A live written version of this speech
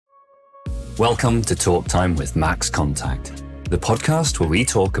Welcome to Talk Time with Max Contact, the podcast where we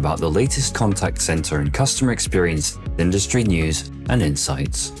talk about the latest contact center and customer experience, industry news, and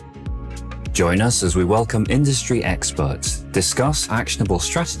insights. Join us as we welcome industry experts, discuss actionable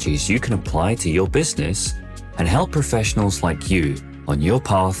strategies you can apply to your business, and help professionals like you on your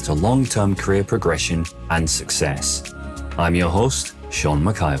path to long-term career progression and success. I'm your host, Sean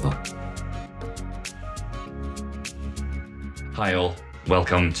McIver. Hi all.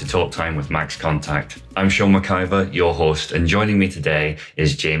 Welcome to Talk Time with Max Contact. I'm Sean McIver, your host, and joining me today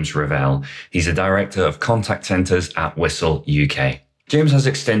is James Revell. He's a director of contact centers at Whistl UK. James has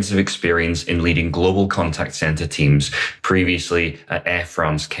extensive experience in leading global contact center teams, previously at Air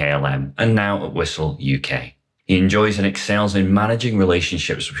France KLM and now at Whistl UK. He enjoys and excels in managing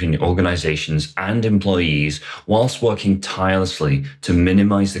relationships between organizations and employees whilst working tirelessly to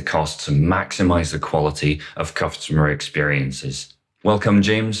minimize the costs and maximize the quality of customer experiences. Welcome,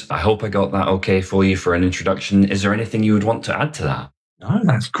 James. I hope I got that okay for you for an introduction. Is there anything you would want to add to that? No,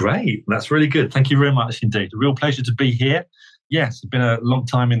 that's great. That's really good. Thank you very much indeed. A real pleasure to be here. Yes, it's been a long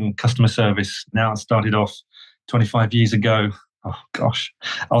time in customer service. Now, I started off 25 years ago. Oh, gosh.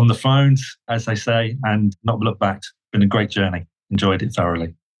 On the phones, as they say, and not look back. Been a great journey. Enjoyed it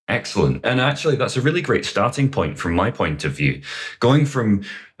thoroughly. Excellent. And actually, that's a really great starting point from my point of view. Going from,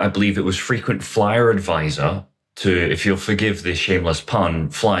 I believe it was frequent flyer advisor to, if you'll forgive the shameless pun,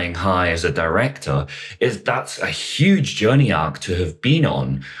 flying high as a director, that's a huge journey arc to have been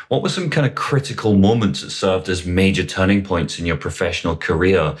on. What were some kind of critical moments that served as major turning points in your professional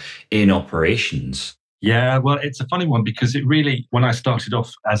career in operations? Yeah, well, it's a funny one because it really, when I started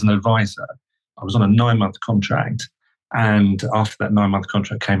off as an advisor, I was on a 9-month contract. And after that 9-month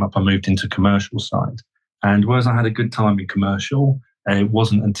contract came up, I moved into commercial side. And whereas I had a good time in commercial, it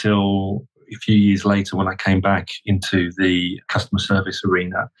wasn't until a few years later when I came back into the customer service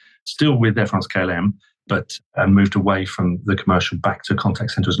arena, still with Air France KLM, but moved away from the commercial back to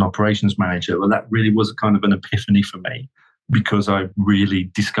contact center as an operations manager. Well, that really was a kind of an epiphany for me because I really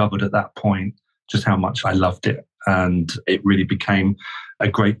discovered at that point just how much I loved it. And it really became a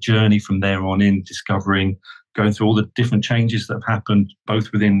great journey from there on in discovering, going through all the different changes that have happened,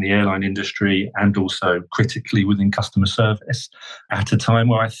 both within the airline industry and also critically within customer service, at a time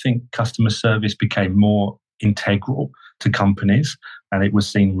where I think customer service became more integral to companies. And it was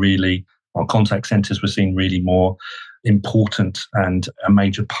seen really, or contact centers were seen really more important and a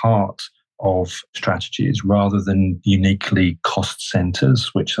major part of strategies rather than uniquely cost centers,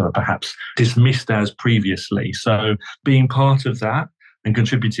 which are perhaps dismissed as previously. So being part of that and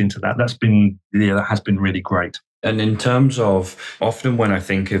contributing to that, that has been really great. And in terms of, often when I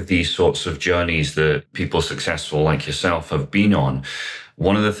think of these sorts of journeys that people successful like yourself have been on,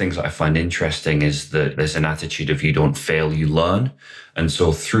 one of the things that I find interesting is that there's an attitude of you don't fail, you learn. And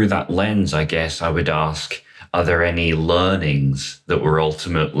so through that lens, I guess I would ask, are there any learnings that were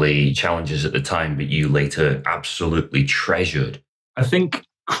ultimately challenges at the time, but you later absolutely treasured? I think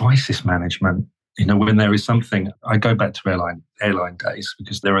crisis management. When there is something, I go back to airline days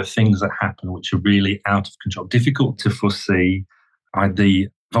because there are things that happen which are really out of control, difficult to foresee. The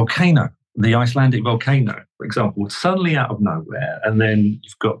volcano, the Icelandic volcano, for example, suddenly out of nowhere, and then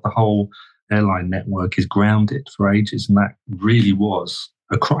you've got the whole airline network is grounded for ages, and that really was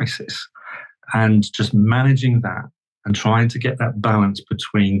a crisis. And just managing that and trying to get that balance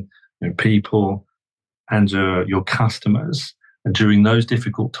between people and your customers. And during those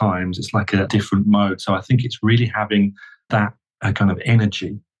difficult times, it's like a different mode. So I think it's really having that kind of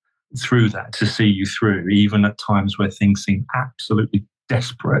energy through that to see you through, even at times where things seem absolutely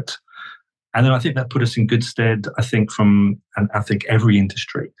desperate. And then I think that put us in good stead, and I think every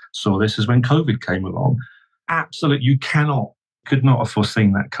industry saw this as when COVID came along. Absolutely, could not have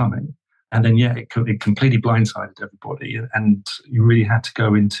foreseen that coming. And then, it completely blindsided everybody. And you really had to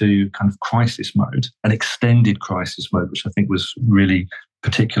go into kind of crisis mode, an extended crisis mode, which I think was really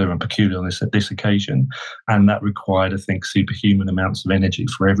particular and peculiar on this occasion. And that required, I think, superhuman amounts of energy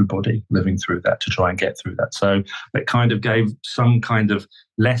for everybody living through that to try and get through that. So that kind of gave some kind of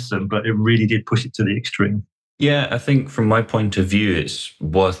lesson, but it really did push it to the extreme. Yeah, I think from my point of view, it's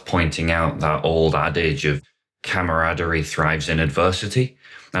worth pointing out that old adage of camaraderie thrives in adversity.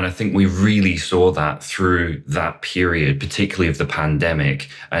 And I think we really saw that through that period, particularly of the pandemic.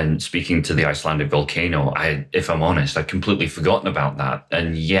 And speaking to the Icelandic volcano, if I'm honest, I'd completely forgotten about that.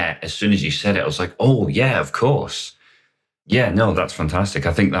 And yet, as soon as you said it, I was like, oh, yeah, of course. Yeah, no, that's fantastic.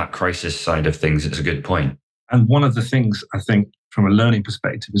 I think that crisis side of things is a good point. And one of the things I think from a learning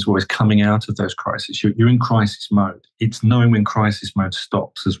perspective is always coming out of those crises. You're in crisis mode. It's knowing when crisis mode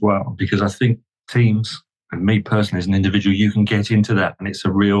stops as well, because I think teams And me personally, as an individual, you can get into that. And it's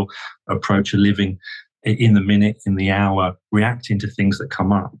a real approach of living in the minute, in the hour, reacting to things that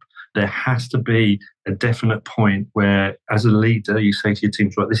come up. There has to be a definite point where, as a leader, you say to your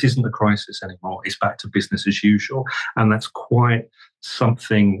team, right, this isn't a crisis anymore. It's back to business as usual. And that's quite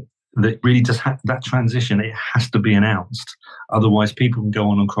something that really does that transition. It has to be announced. Otherwise, people can go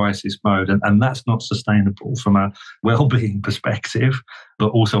on crisis mode. And that's not sustainable from a well-being perspective,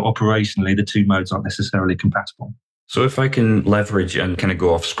 but also operationally, the two modes aren't necessarily compatible. So if I can leverage and kind of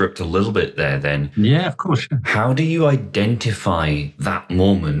go off script a little bit there, then. Yeah, of course. Yeah. How do you identify that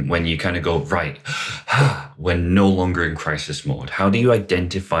moment when you kind of go, right, we're no longer in crisis mode? How do you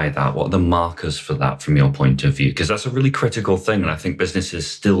identify that? What are the markers for that from your point of view? Because that's a really critical thing. And I think business is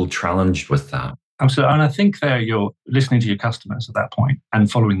still challenged with that. Absolutely. And I think there you're listening to your customers at that point and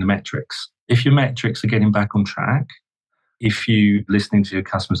following the metrics. If your metrics are getting back on track, if you listening to your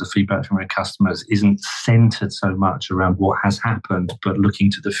customers, the feedback from your customers isn't centered so much around what has happened, but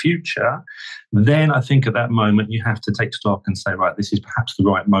looking to the future, then I think at that moment you have to take stock and say, right, this is perhaps the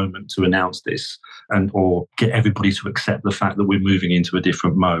right moment to announce this or get everybody to accept the fact that we're moving into a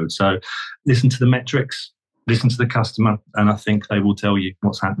different mode. So listen to the metrics, listen to the customer, and I think they will tell you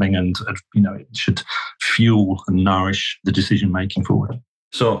what's happening, and it should fuel and nourish the decision making forward.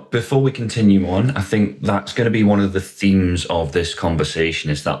 So before we continue on, I think that's going to be one of the themes of this conversation,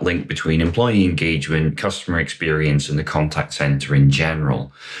 is that link between employee engagement, customer experience, and the contact center in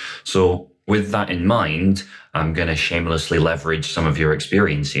general. So with that in mind, I'm going to shamelessly leverage some of your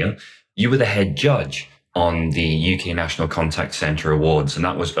experience here. You were the head judge on the UK National Contact Center Awards, and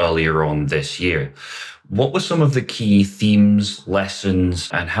that was earlier on this year. What were some of the key themes, lessons,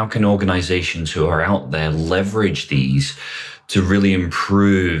 and how can organizations who are out there leverage these to really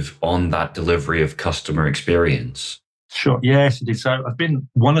improve on that delivery of customer experience? Sure. Yes, it is. So I've been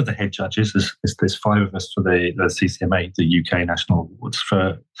one of the head judges. There's 5 of us for the CCMA, the UK National Awards,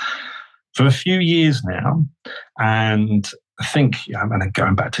 for a few years now. And I think,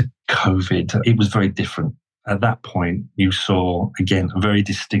 going back to COVID, it was very different. At that point, you saw, again, very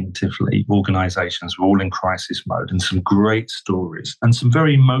distinctively, organizations were all in crisis mode, and some great stories and some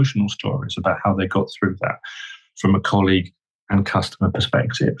very emotional stories about how they got through that from a colleague and customer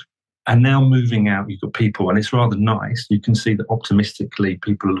perspective. And now moving out, you've got people, and it's rather nice. You can see that optimistically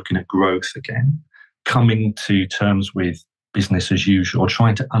people are looking at growth again, coming to terms with business as usual, or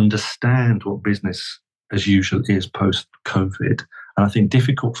trying to understand what business as usual is post-COVID. And I think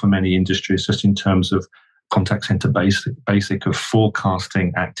difficult for many industries, just in terms of contact center basic of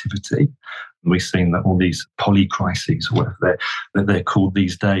forecasting activity. We've seen that all these polycrises, or whatever they're called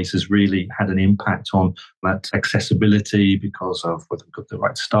these days, has really had an impact on that accessibility because of whether we've got the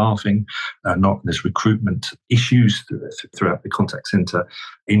right staffing, there's recruitment issues throughout the contact center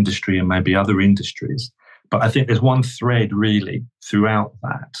industry and maybe other industries. But I think there's one thread really throughout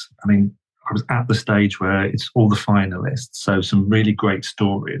that. I mean, I was at the stage where it's all the finalists, so some really great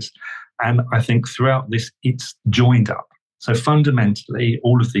stories. And I think throughout this, it's joined up. So fundamentally,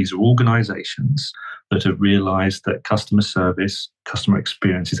 all of these are organizations that have realized that customer service, customer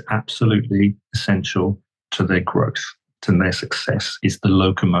experience is absolutely essential to their growth, to their success. It's the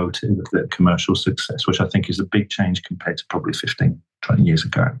locomotive of their commercial success, which I think is a big change compared to probably 15, 20 years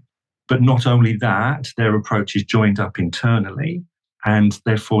ago. But not only that, their approach is joined up internally, and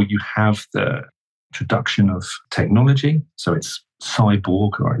therefore you have the introduction of technology. So it's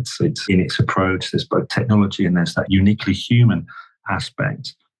cyborg, right? It's in its approach. There's both technology and there's that uniquely human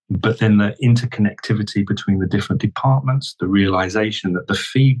aspect. But then the interconnectivity between the different departments, the realization that the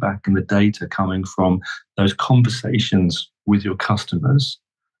feedback and the data coming from those conversations with your customers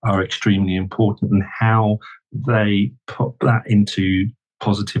are extremely important, and how they put that into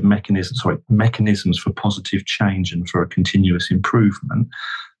positive mechanisms for positive change and for a continuous improvement.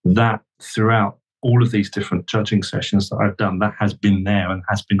 That throughout all of these different judging sessions that I've done, that has been there and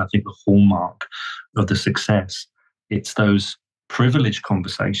has been, I think, the hallmark of the success. It's those privileged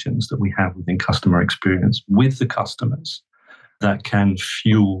conversations that we have within customer experience with the customers that can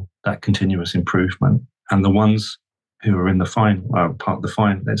fuel that continuous improvement. And the ones who are in the final, part of the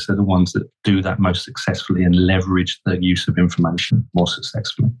finalists, are the ones that do that most successfully and leverage the use of information more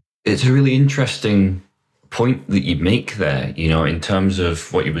successfully. It's a really interesting point that you make there, in terms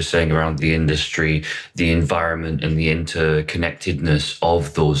of what you were saying around the industry, the environment, and the interconnectedness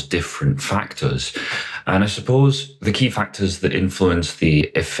of those different factors. And I suppose the key factors that influence the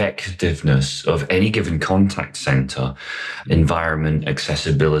effectiveness of any given contact center, environment,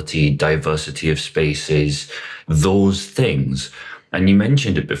 accessibility, diversity of spaces, those things. And you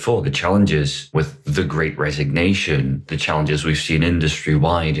mentioned it before, the challenges with the Great Resignation, the challenges we've seen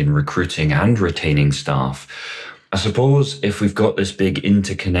industry-wide in recruiting and retaining staff. I suppose if we've got this big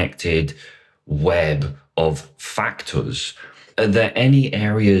interconnected web of factors, are there any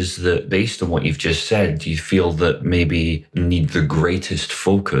areas that, based on what you've just said, do you feel that maybe need the greatest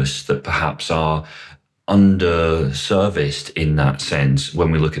focus, that perhaps are underserviced in that sense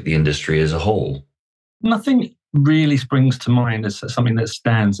when we look at the industry as a whole? Nothing really springs to mind as something that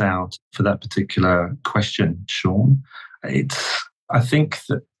stands out for that particular question, Sean. I think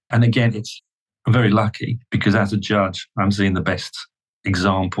that, and again, I'm very lucky because as a judge, I'm seeing the best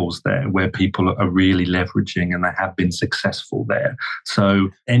examples there where people are really leveraging and they have been successful there. So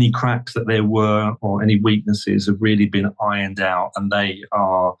any cracks that there were or any weaknesses have really been ironed out and they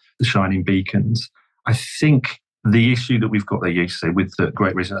are the shining beacons. I think the issue that we've got there, you say, with the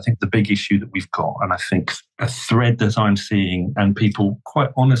Great Resignation, I think the big issue that we've got, and I think a thread that I'm seeing and people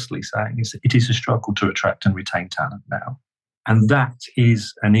quite honestly saying, is it is a struggle to attract and retain talent now. And that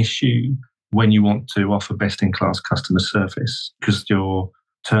is an issue when you want to offer best-in-class customer service, because your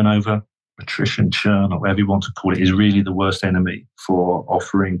turnover, attrition, churn, or whatever you want to call it, is really the worst enemy for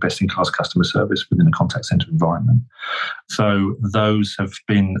offering best-in-class customer service within a contact center environment. So those have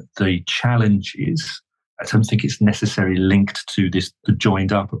been the challenges. I don't think it's necessarily linked to the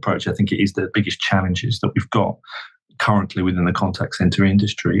joined-up approach. I think it is the biggest challenges that we've got currently within the contact center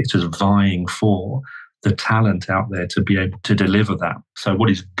industry. It's just vying for the talent out there to be able to deliver that. So what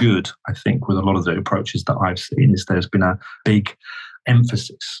is good, I think, with a lot of the approaches that I've seen is there's been a big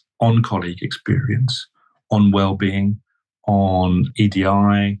emphasis on colleague experience, on well-being, on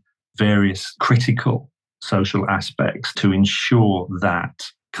EDI, various critical social aspects to ensure that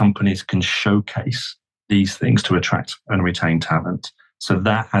companies can showcase these things to attract and retain talent. So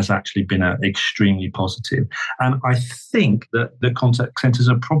that has actually been extremely positive. And I think that the contact centers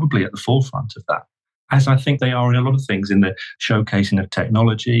are probably at the forefront of that, as I think they are in a lot of things, in the showcasing of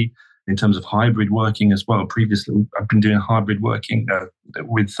technology, in terms of hybrid working as well. Previously, I've been doing hybrid working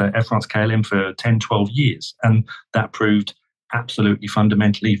with Air France KLM for 10, 12 years. And that proved absolutely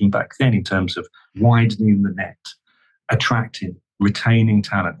fundamental even back then in terms of widening the net, attracting, retaining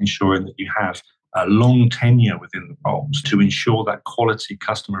talent, ensuring that you have a long tenure within the roles to ensure that quality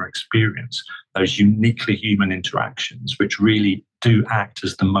customer experience, those uniquely human interactions, which really do act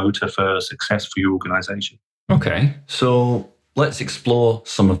as the motor for success for your organization. Okay, so let's explore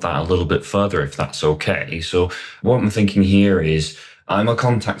some of that a little bit further, if that's okay. So what I'm thinking here is, I'm a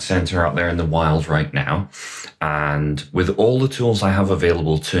contact center out there in the wild right now, and with all the tools I have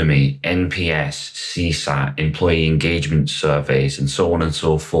available to me, NPS, CSAT, employee engagement surveys, and so on and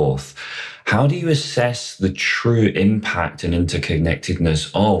so forth, how do you assess the true impact and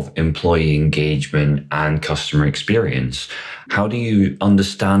interconnectedness of employee engagement and customer experience? How do you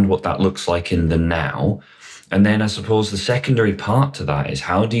understand what that looks like in the now? And then I suppose the secondary part to that is,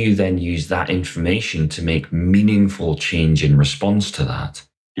 how do you then use that information to make meaningful change in response to that?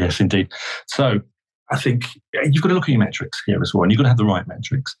 Yes, indeed. So I think you've got to look at your metrics here as well, and you've got to have the right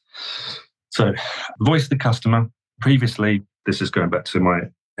metrics. So voice of the customer. Previously, this is going back to my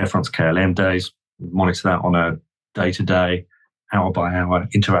Air France KLM days, monitor that on a day-to-day, hour-by-hour,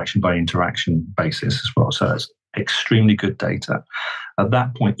 interaction-by-interaction basis as well. So it's extremely good data. At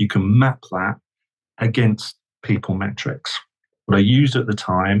that point, you can map that against people metrics. What I used at the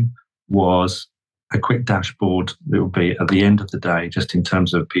time was a quick dashboard that would be at the end of the day, just in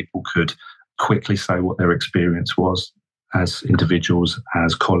terms of people could quickly say what their experience was as individuals,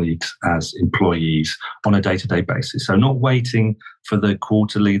 as colleagues, as employees on a day-to-day basis. So not waiting for the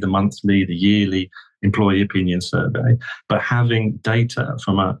quarterly, the monthly, the yearly employee opinion survey, but having data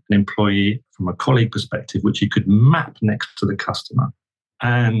from an employee, from a colleague perspective, which you could map next to the customer.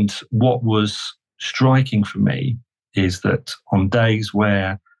 And what was striking for me is that on days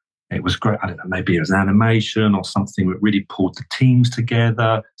where it was great, I don't know, maybe it was an animation or something that really pulled the teams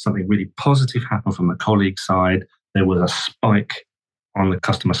together, something really positive happened from the colleague side, there was a spike on the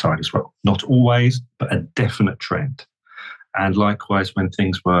customer side as well. Not always, but a definite trend. And likewise, when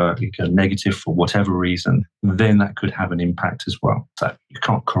things were negative for whatever reason, then that could have an impact as well. So you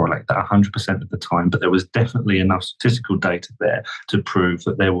can't correlate that 100% of the time, but there was definitely enough statistical data there to prove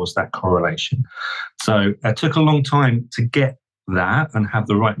that there was that correlation. So it took a long time to get that and have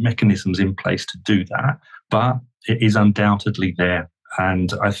the right mechanisms in place to do that, but it is undoubtedly there.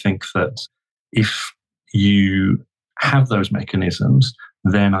 And I think that if you have those mechanisms,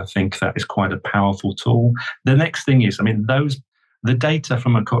 then I think that is quite a powerful tool. The next thing is, the data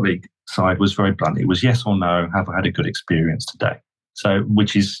from a colleague side was very blunt. It was yes or no, have I had a good experience today? So,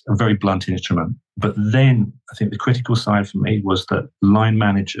 which is a very blunt instrument. But then I think the critical side for me was that line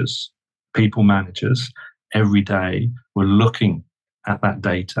managers, people managers, every day were looking at that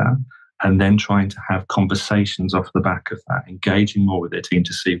data and then trying to have conversations off the back of that, engaging more with their team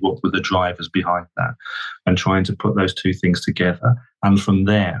to see what were the drivers behind that and trying to put those two things together. And from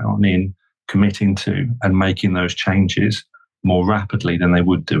there on in, committing to and making those changes more rapidly than they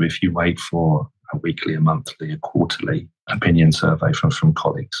would do if you wait for a weekly, a monthly, a quarterly opinion survey from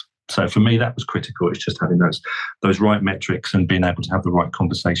colleagues. So for me, that was critical. It's just having those right metrics and being able to have the right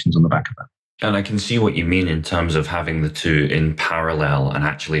conversations on the back of that. And I can see what you mean in terms of having the two in parallel. And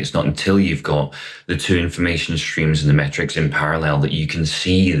actually, it's not until you've got the two information streams and the metrics in parallel that you can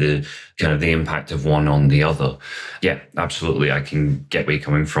see the kind of the impact of one on the other. Yeah, absolutely. I can get where you're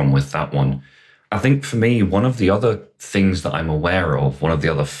coming from with that one. I think for me, one of the other things that I'm aware of, one of the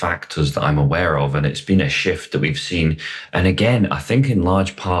other factors that I'm aware of, and it's been a shift that we've seen. And again, I think in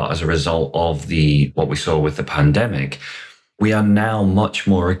large part as a result of what we saw with the pandemic, we are now much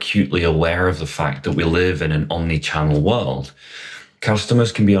more acutely aware of the fact that we live in an omnichannel world.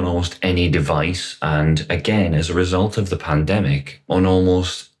 Customers can be on almost any device. And again, as a result of the pandemic, on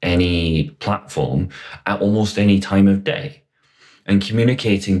almost any platform at almost any time of day. And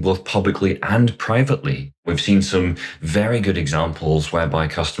communicating both publicly and privately. We've seen some very good examples whereby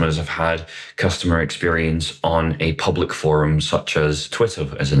customers have had customer experience on a public forum, such as Twitter,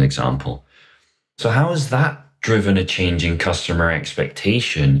 as an example. So how has that driven a change in customer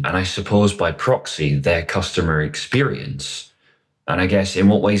expectation, and I suppose by proxy, their customer experience? And I guess in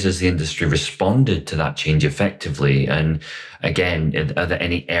what ways has the industry responded to that change effectively? And again, are there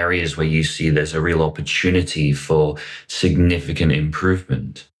any areas where you see there's a real opportunity for significant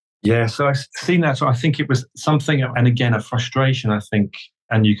improvement? Yeah, so I've seen that. So I think it was something, and again, a frustration, I think,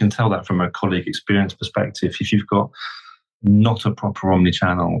 and you can tell that from a colleague experience perspective. If you've got not a proper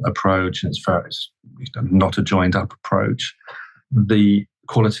omnichannel approach, and it's not a joined up approach, the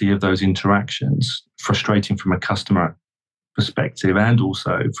quality of those interactions, frustrating from a customer perspective and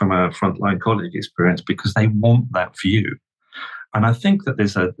also from a frontline colleague experience, because they want that view. And I think that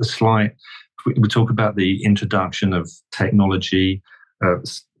there's a slight, we talk about the introduction of technology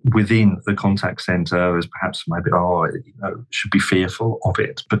within the contact center as perhaps maybe, should be fearful of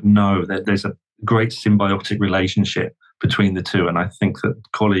it. But no, there's a great symbiotic relationship between the two. And I think that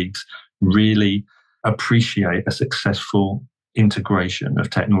colleagues really appreciate a successful integration of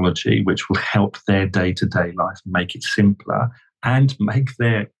technology, which will help their day-to-day life, make it simpler and make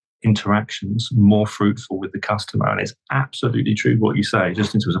their interactions more fruitful with the customer. And it's absolutely true what you say,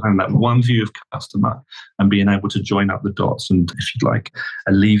 just in terms of having that one view of customer and being able to join up the dots and, if you'd like,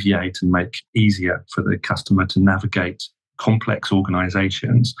 alleviate and make easier for the customer to navigate complex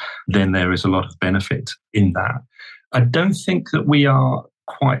organizations, then there is a lot of benefit in that. I don't think that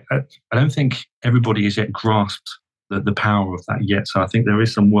I don't think everybody has yet grasped the power of that yet. So I think there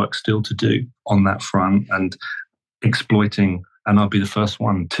is some work still to do on that front and exploiting, and I'll be the first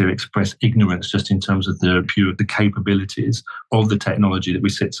one to express ignorance just in terms of the capabilities of the technology that we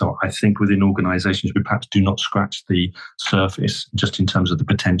sit. So I think within organizations, we perhaps do not scratch the surface just in terms of the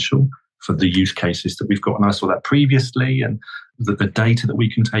potential for the use cases that we've got. And I saw that previously, and the data that we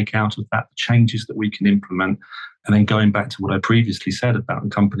can take out of that, the changes that we can implement. And then going back to what I previously said about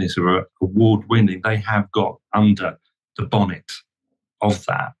companies who are award-winning, they have got under the bonnet of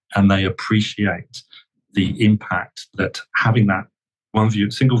that, and they appreciate the impact that having that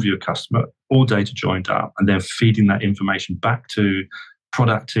single view of customer, all data joined up, and then feeding that information back to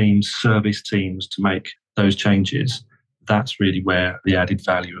product teams, service teams to make those changes. That's really where the added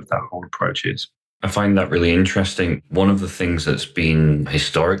value of that whole approach is. I find that really interesting. One of the things that's been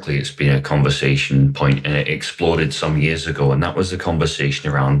historically, it's been a conversation point, and it exploded some years ago. And that was the conversation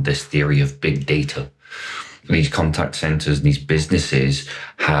around this theory of big data. These contact centers and these businesses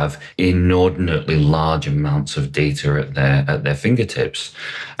have inordinately large amounts of data at their fingertips.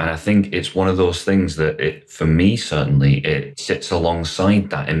 And I think it's one of those things that for me, certainly, it sits alongside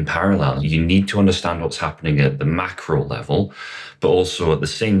that in parallel. You need to understand what's happening at the macro level, but also at the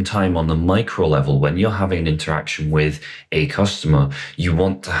same time on the micro level, when you're having an interaction with a customer, you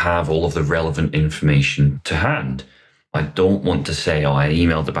want to have all of the relevant information to hand. I don't want to say, I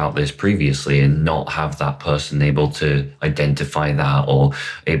emailed about this previously and not have that person able to identify that or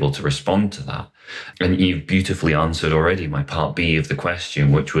able to respond to that. And you've beautifully answered already my part B of the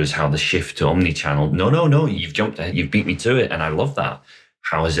question, which was how the shift to omnichannel. No, you've jumped ahead, you've beat me to it. And I love that.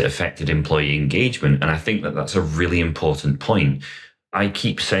 How has it affected employee engagement? And I think that that's a really important point. I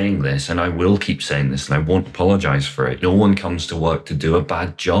keep saying this, and I will keep saying this, and I won't apologize for it. No one comes to work to do a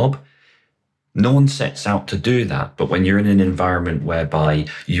bad job. No one sets out to do that, but when you're in an environment whereby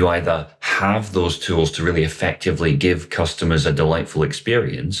you either have those tools to really effectively give customers a delightful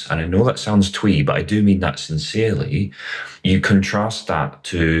experience, and I know that sounds twee, but I do mean that sincerely, you contrast that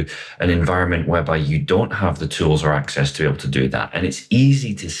to an environment whereby you don't have the tools or access to be able to do that. And it's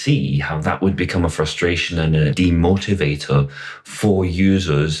easy to see how that would become a frustration and a demotivator for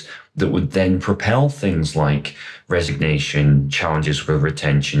users that would then propel things like resignation, challenges with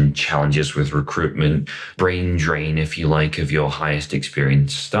retention, challenges with recruitment, brain drain, if you like, of your highest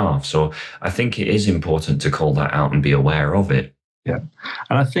experienced staff. So I think it is important to call that out and be aware of it. Yeah.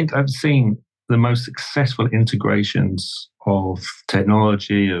 And I think I've seen the most successful integrations of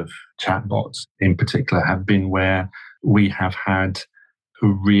technology, of chatbots in particular, have been where we have had a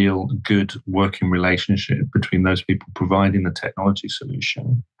real good working relationship between those people providing the technology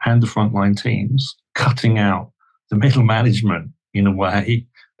solution and the frontline teams, cutting out the middle management in a way,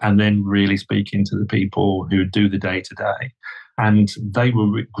 and then really speaking to the people who do the day-to-day. And they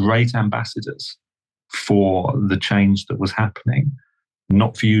were great ambassadors for the change that was happening,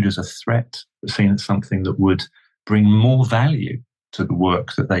 not viewed as a threat, but seen as something that would bring more value to the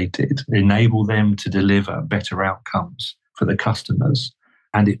work that they did, enable them to deliver better outcomes for the customers.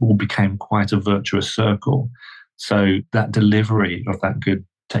 And it all became quite a virtuous circle. So that delivery of that good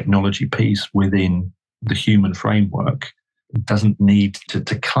technology piece within the human framework doesn't need to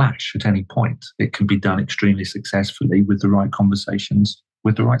clash at any point. It can be done extremely successfully with the right conversations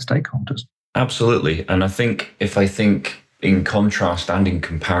with the right stakeholders. Absolutely. And I think in contrast and in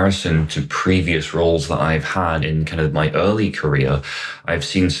comparison to previous roles that I've had in kind of my early career, I've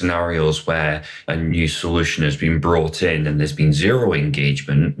seen scenarios where a new solution has been brought in and there's been zero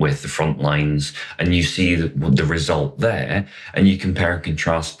engagement with the front lines, and you see the result there, and you compare and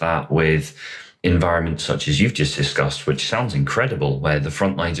contrast that with environments such as you've just discussed, which sounds incredible, where the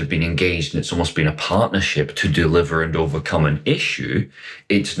front lines have been engaged and it's almost been a partnership to deliver and overcome an issue.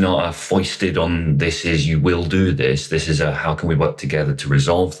 It's not a foisted on, this is, you will do this. This is a, how can we work together to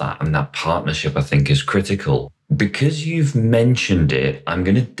resolve that? And that partnership, I think, is critical. Because you've mentioned it, I'm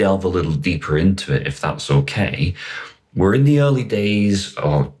going to delve a little deeper into it, if that's okay. We're in the early days,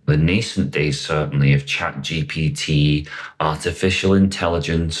 or the nascent days certainly, of ChatGPT, artificial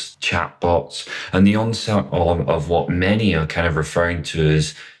intelligence, chatbots, and the onset of what many are kind of referring to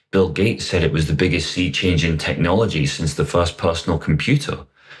as, Bill Gates said it was the biggest sea change in technology since the first personal computer.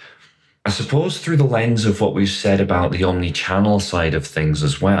 I suppose through the lens of what we've said about the omnichannel side of things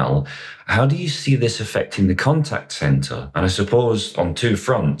as well, how do you see this affecting the contact center? And I suppose on two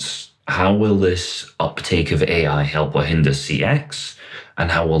fronts, how will this uptake of AI help or hinder CX? And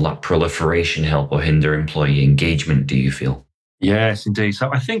how will that proliferation help or hinder employee engagement, do you feel? Yes, indeed.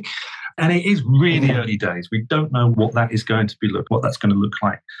 So I think, and it is really early days. We don't know what that is going to be, what that's going to look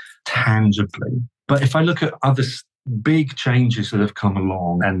like tangibly. But if I look at other big changes that have come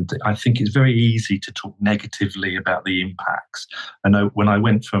along, and I think it's very easy to talk negatively about the impacts. I know when I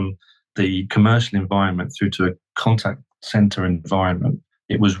went from the commercial environment through to a contact center environment,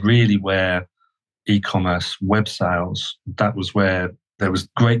 it was really where e-commerce, web sales, that was where there was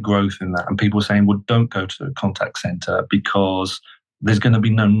great growth in that. And people were saying, well, don't go to a contact center because there's going to be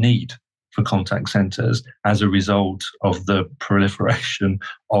no need for contact centers as a result of the proliferation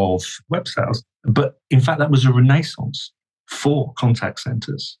of web sales. But in fact, that was a renaissance for contact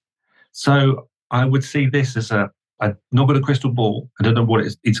centers. So I would see this as I've not got a crystal ball. I don't know what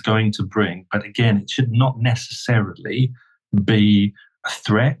it's going to bring. But again, it should not necessarily be a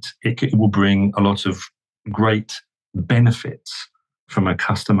threat. It will bring a lot of great benefits from a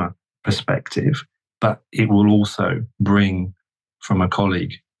customer perspective, but it will also bring, from a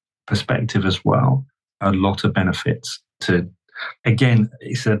colleague perspective as well, a lot of benefits to, again,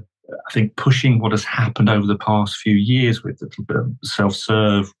 I think pushing what has happened over the past few years with the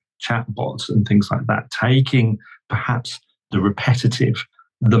self-serve chatbots and things like that, taking perhaps the repetitive,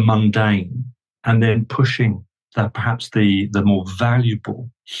 the mundane, and then pushing that perhaps the more valuable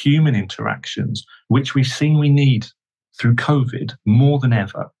human interactions, which we've seen we need through COVID more than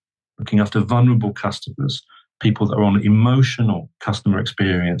ever, looking after vulnerable customers, people that are on emotional customer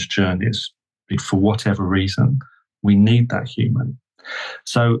experience journeys, for whatever reason, we need that human.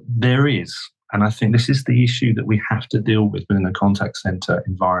 So there is, and I think this is the issue that we have to deal with within the contact center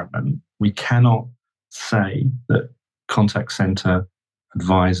environment. We cannot say that contact center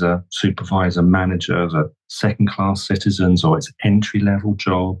advisor, supervisor, managers are second-class citizens, or it's entry-level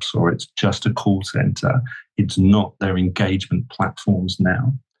jobs, or it's just a call center. It's not their engagement platforms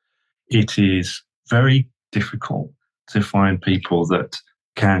now. It is very difficult to find people that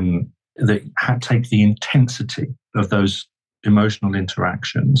take the intensity of those emotional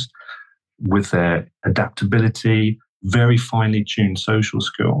interactions with their adaptability, very finely tuned social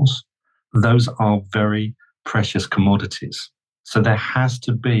skills, those are very precious commodities. So there has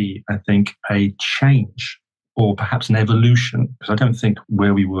to be, I think, a change or perhaps an evolution, because I don't think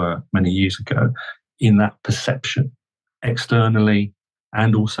where we were many years ago in that perception externally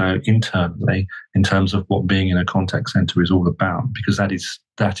and also internally in terms of what being in a contact center is all about, because that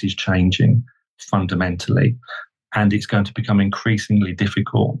is changing fundamentally. And it's going to become increasingly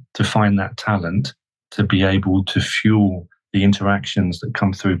difficult to find that talent to be able to fuel the interactions that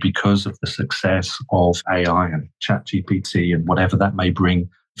come through because of the success of AI and ChatGPT and whatever that may bring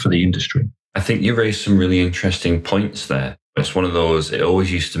for the industry. I think you raised some really interesting points there. It's one of those, it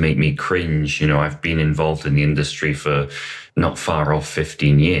always used to make me cringe. I've been involved in the industry for not far off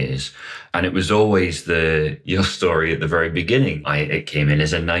 15 years. And it was always your story at the very beginning. It came in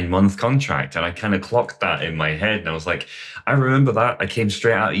as a 9-month contract, and I kind of clocked that in my head. And I was like, I remember that. I came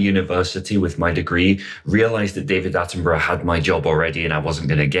straight out of university with my degree, realized that David Attenborough had my job already and I wasn't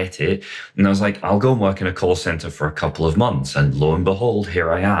going to get it. And I was like, I'll go and work in a call center for a couple of months. And lo and behold,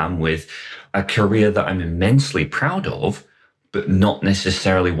 here I am with a career that I'm immensely proud of, but not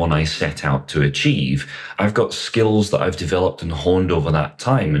necessarily one I set out to achieve. I've got skills that I've developed and honed over that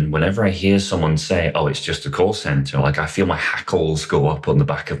time. And whenever I hear someone say, oh, it's just a call center, I feel my hackles go up on the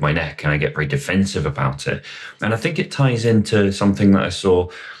back of my neck and I get very defensive about it. And I think it ties into something that I saw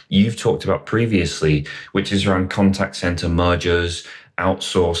you've talked about previously, which is around contact center mergers,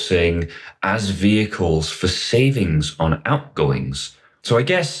 outsourcing as vehicles for savings on outgoings. So I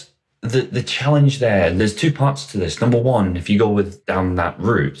guess the challenge there, and there's two parts to this. Number one, if you go down that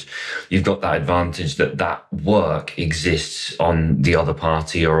route, you've got that advantage that work exists on the other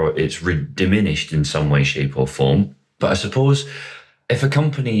party, or it's diminished in some way, shape or form. But I suppose if a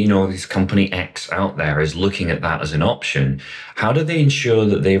company, this company X out there is looking at that as an option, how do they ensure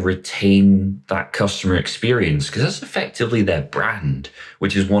that they retain that customer experience? Because that's effectively their brand,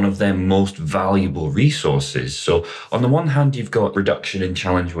 which is one of their most valuable resources. So on the one hand, you've got reduction in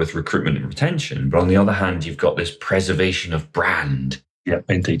challenge with recruitment and retention, but on the other hand, you've got this preservation of brand. Yeah,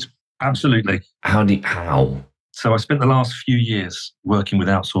 indeed. Absolutely. How? So I spent the last few years working with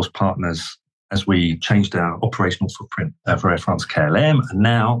outsourced partners as we changed our operational footprint for Air France KLM, and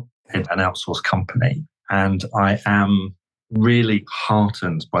now an outsourced company. And I am really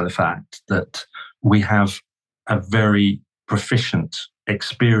heartened by the fact that we have a very proficient,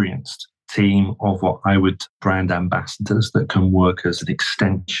 experienced team of what I would brand ambassadors that can work as an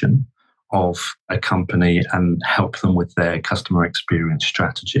extension of a company and help them with their customer experience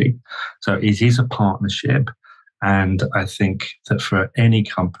strategy. So it is a partnership. And I think that for any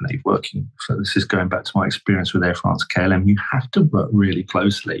company working, so this is going back to my experience with Air France KLM, you have to work really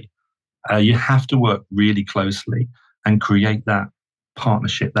closely. You have to work really closely and create that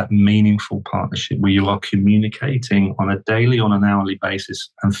partnership, that meaningful partnership where you are communicating on a daily, on an hourly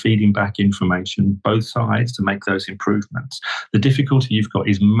basis and feeding back information, both sides, to make those improvements. The difficulty you've got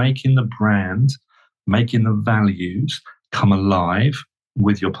is making the brand, making the values come alive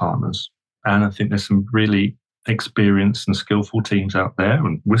with your partners. And I think there's some really experienced and skillful teams out there,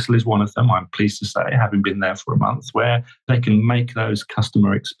 and Whistl is one of them, I'm pleased to say, having been there for a month, where they can make those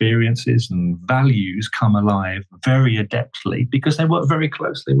customer experiences and values come alive very adeptly because they work very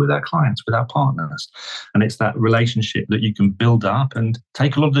closely with our clients, with our partners. And it's that relationship that you can build up and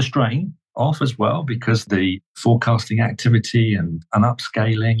take a lot of the strain off as well, because the forecasting activity and an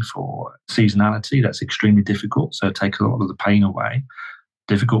upscaling for seasonality, that's extremely difficult. So take a lot of the pain away.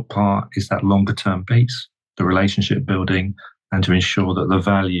 Difficult part is that longer term piece, the relationship building, and to ensure that the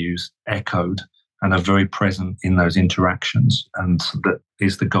values echoed and are very present in those interactions. And that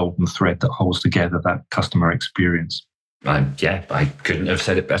is the golden thread that holds together that customer experience. I couldn't have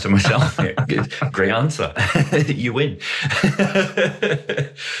said it better myself. Great answer. You win.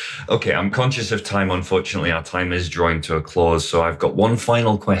 Okay, I'm conscious of time. Unfortunately, our time is drawing to a close. So I've got one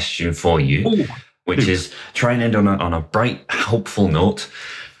final question for you, which is try and end on a bright, hopeful note.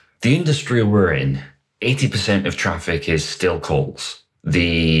 The industry we're in, 80% of traffic is still calls.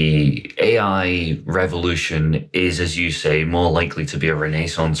 The AI revolution is, as you say, more likely to be a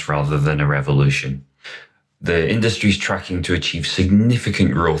renaissance rather than a revolution. The industry's tracking to achieve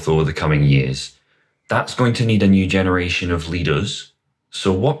significant growth over the coming years. That's going to need a new generation of leaders.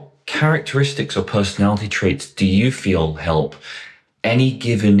 So what characteristics or personality traits do you feel help any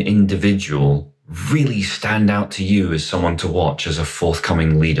given individual really stand out to you as someone to watch as a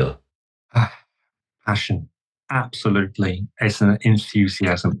forthcoming leader? Passion. Absolutely. It's an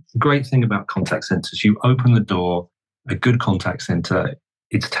enthusiasm. The great thing about contact centers, you open the door, a good contact center,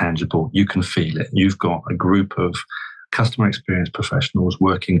 it's tangible. You can feel it. You've got a group of customer experience professionals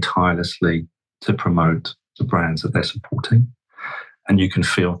working tirelessly to promote the brands that they're supporting. And you can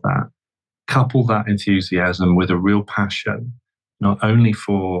feel that. Couple that enthusiasm with a real passion, not only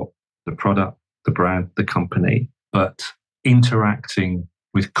for the product, the brand, the company, but interacting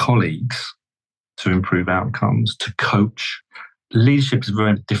with colleagues to improve outcomes, to coach. Leadership is a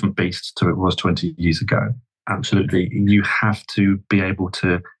very different beast to it was 20 years ago. Absolutely. You have to be able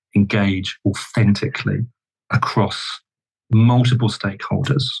to engage authentically across multiple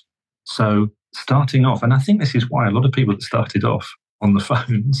stakeholders. So starting off, and I think this is why a lot of people that started off on the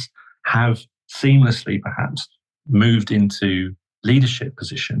phones have seamlessly perhaps moved into leadership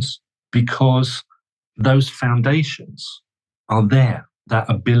positions, because those foundations are there. That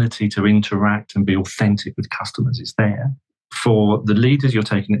ability to interact and be authentic with customers is there. For the leaders, you're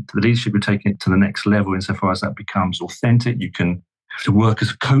taking it to the leadership, you're taking it to the next level insofar as that becomes authentic. You can have to work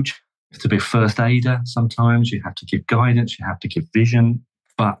as a coach, you have to be a first aider sometimes, you have to give guidance, you have to give vision.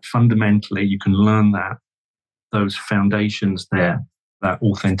 But fundamentally, you can learn that those foundations there, that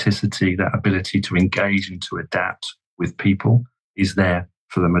authenticity, that ability to engage and to adapt with people is there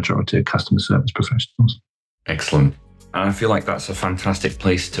for the majority of customer service professionals. Excellent. And I feel like that's a fantastic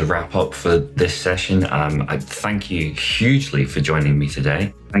place to wrap up for this session. I thank you hugely for joining me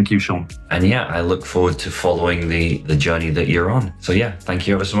today. Thank you, Sean. And yeah, I look forward to following the journey that you're on. So yeah, thank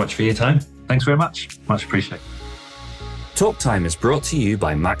you ever so much for your time. Thanks very much. Much appreciated. Talk Time is brought to you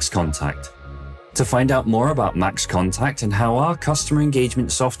by Max Contact. To find out more about Max Contact and how our customer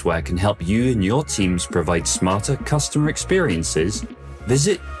engagement software can help you and your teams provide smarter customer experiences,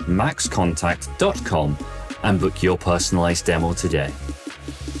 visit maxcontact.com and book your personalized demo today.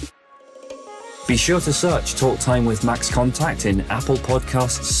 Be sure to search Talk Time with Max Contact in Apple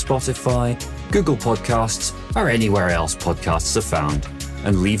Podcasts, Spotify, Google Podcasts, or anywhere else podcasts are found,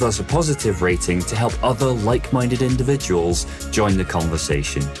 and leave us a positive rating to help other like-minded individuals join the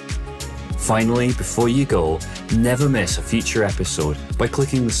conversation. Finally, before you go, never miss a future episode by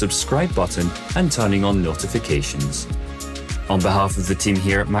clicking the subscribe button and turning on notifications. On behalf of the team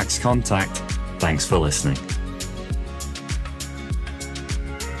here at Max Contact, thanks for listening.